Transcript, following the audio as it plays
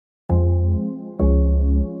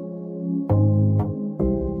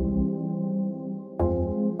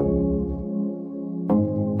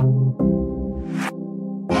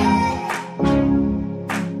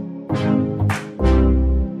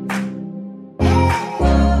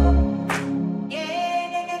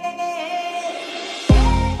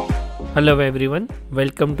Hello everyone,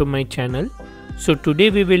 welcome to my channel. So today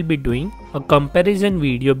we will be doing a comparison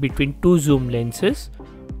video between two zoom lenses.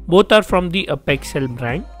 Both are from the Apexel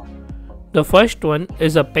brand. The first one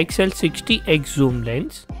is Apexel 60x zoom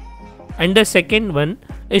lens and the second one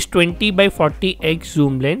is 20x-40x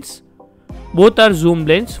zoom lens. Both are zoom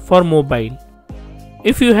lens for mobile.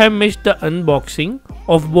 If you have missed the unboxing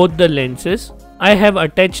of both the lenses, I have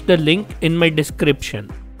attached the link in my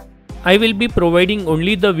description. I will be providing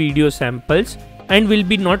only the video samples and will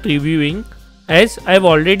be not reviewing as I have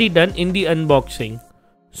already done in the unboxing.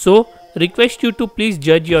 So request you to please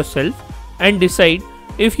judge yourself and decide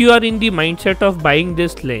if you are in the mindset of buying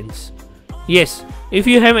this lens. Yes, if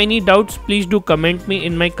you have any doubts, please do comment me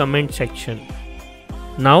in my comment section.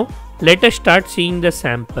 Now let us start seeing the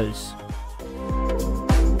samples.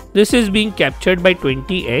 This is being captured by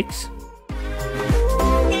 20x.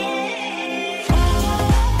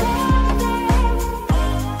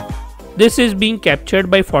 This is being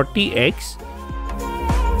captured by 40x.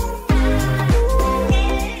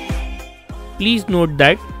 Please note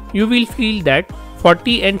that you will feel that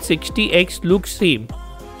 40 and 60x look same,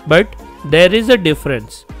 but there is a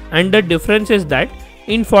difference, and the difference is that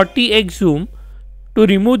in 40x zoom, to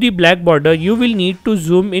remove the black border you will need to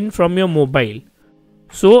zoom in from your mobile,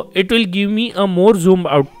 so it will give me a more zoom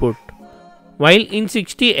output, while in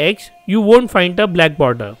 60x you won't find a black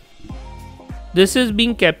border. This is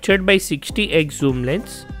being captured by 60x zoom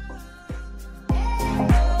lens.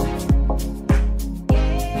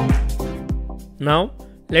 Now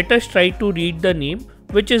let us try to read the name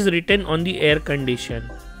which is written on the air condition,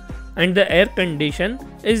 and the air condition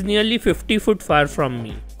is nearly 50 foot far from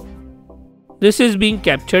me. This is being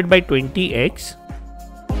captured by 20x.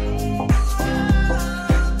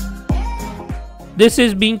 This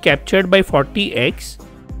is being captured by 40x.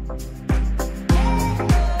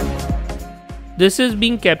 This is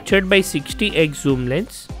being captured by 60x zoom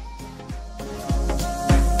lens.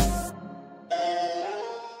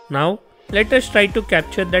 Now let us try to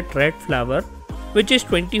capture that red flower which is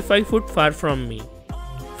 25 foot far from me.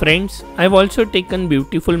 Friends, I have also taken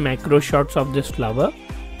beautiful macro shots of this flower.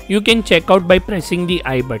 You can check out by pressing the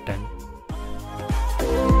I button.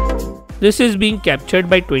 This is being captured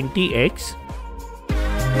by 20x.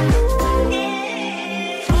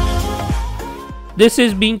 This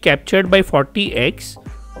is being captured by 40x.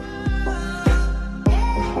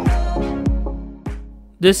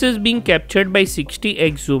 This is being captured by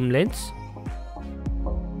 60x zoom lens.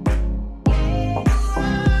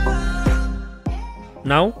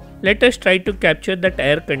 Now let us try to capture that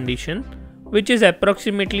air condition which is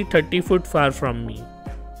approximately 30 foot far from me.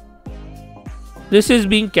 This is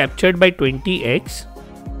being captured by 20x.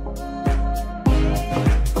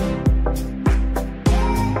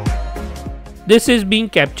 This is being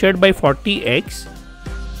captured by 40x.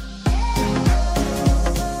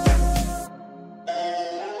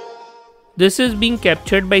 This is being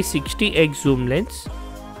captured by 60x zoom lens.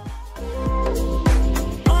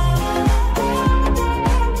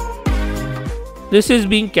 This is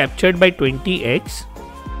being captured by 20x.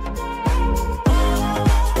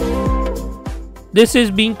 This is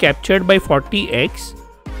being captured by 40x.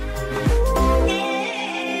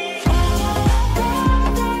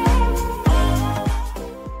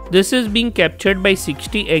 This is being captured by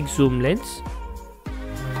 60x zoom lens.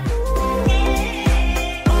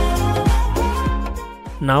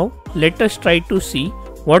 Now let us try to see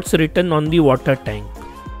what's written on the water tank.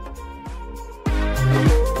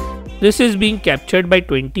 This is being captured by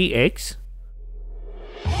 20x.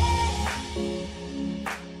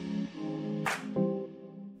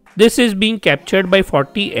 This is being captured by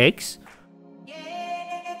 40x.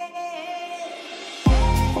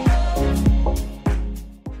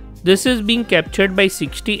 This is being captured by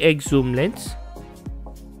 60x zoom lens.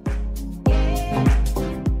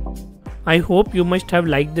 I hope you must have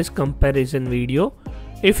liked this comparison video.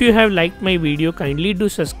 If you have liked my video, kindly do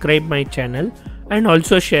subscribe my channel and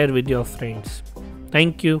also share with your friends.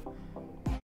 Thank you.